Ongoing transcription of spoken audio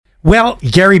Well,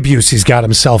 Gary Busey's got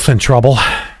himself in trouble.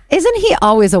 Isn't he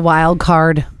always a wild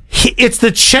card? It's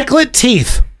the chiclet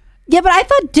teeth. Yeah, but I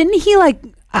thought, didn't he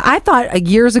I thought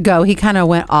years ago he kind of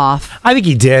went off. I think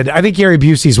he did. I think Gary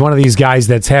Busey's one of these guys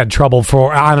that's had trouble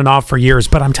for on and off for years.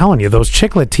 But I'm telling you, those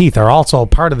chiclet teeth are also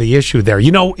part of the issue there.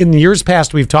 You know, in the years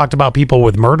past, we've talked about people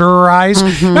with murderer eyes.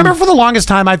 Mm-hmm. Remember, for the longest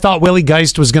time, I thought Willie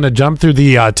Geist was going to jump through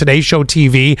the Today Show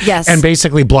TV and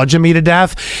basically bludgeon me to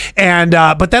death. And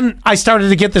but then I started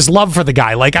to get this love for the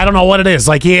guy. Like, I don't know what it is.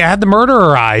 Like, he had the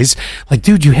murderer eyes. Like,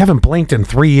 dude, you haven't blinked in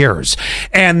 3 years.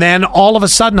 And then all of a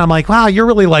sudden, I'm like, wow, you're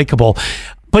really likable.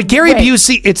 But Gary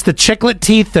Busey, it's the chiclet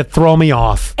teeth that throw me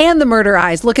off. And the murder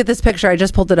eyes. Look at this picture. I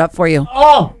just pulled it up for you.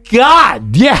 Oh,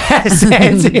 God. Yes.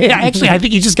 Actually, I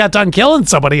think he just got done killing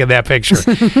somebody in that picture.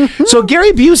 So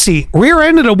Gary Busey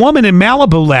rear-ended a woman in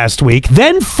Malibu last week,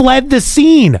 then fled the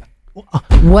scene.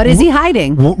 What is he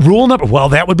hiding? Well,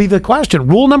 that would be the question.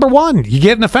 Rule number 1, you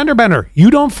get an offender bender. You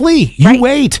don't flee. You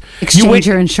wait. Exchange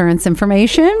your insurance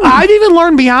information. I've even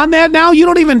learned beyond that now. You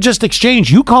don't even just exchange.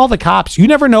 You call the cops. You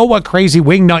never know what crazy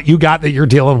wingnut you got that you're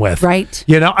dealing with. Right.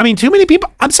 You know, I mean, too many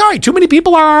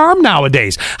people are armed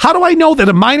nowadays. How do I know that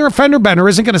a minor offender bender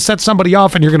isn't going to set somebody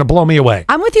off and you're going to blow me away?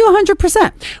 I'm with you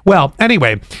 100%. Well,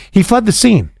 anyway, he fled the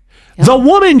scene. The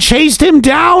woman chased him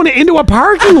down into a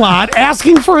parking lot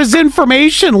asking for his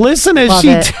information. Listen as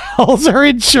she tells her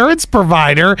insurance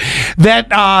provider that,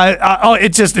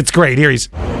 it's great. Here he's.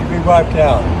 Be wiped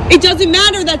out. It doesn't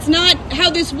matter. That's not how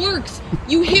this works.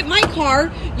 You hit my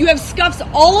car. You have scuffs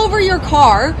all over your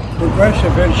car.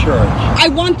 Progressive Insurance. I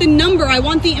want the number. I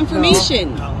want the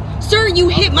information. No. Sir, you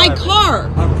hit my car.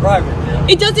 I'm private, yeah.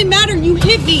 It doesn't matter. You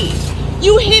hit me.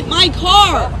 You hit my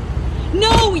car.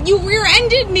 No, you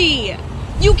rear-ended me.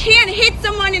 You can't hit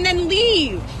someone and then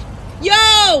leave.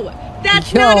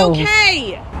 That's not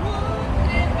okay.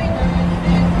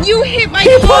 You hit my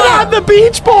car. He put on the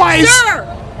Beach Boys.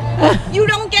 Sir, you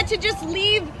don't get to just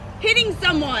leave hitting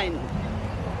someone.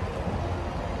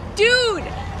 Dude.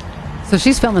 So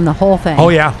she's filming the whole thing. Oh,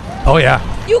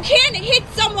 yeah. You can't hit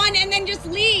someone and then just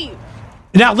leave.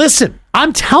 Now, listen.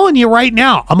 I'm telling you right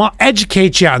now, I'm going to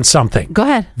educate you on something. Go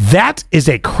ahead. That is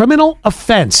a criminal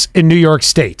offense in New York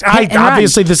State.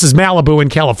 Obviously, this is Malibu in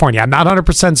California. I'm not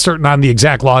 100% certain on the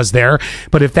exact laws there.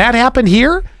 But if that happened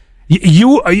here,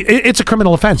 it's a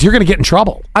criminal offense. You're going to get in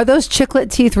trouble. Are those chiclet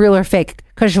teeth real or fake?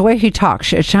 Because the way he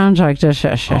talks, it sounds like this.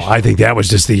 I think that was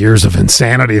just the years of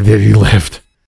insanity that he lived.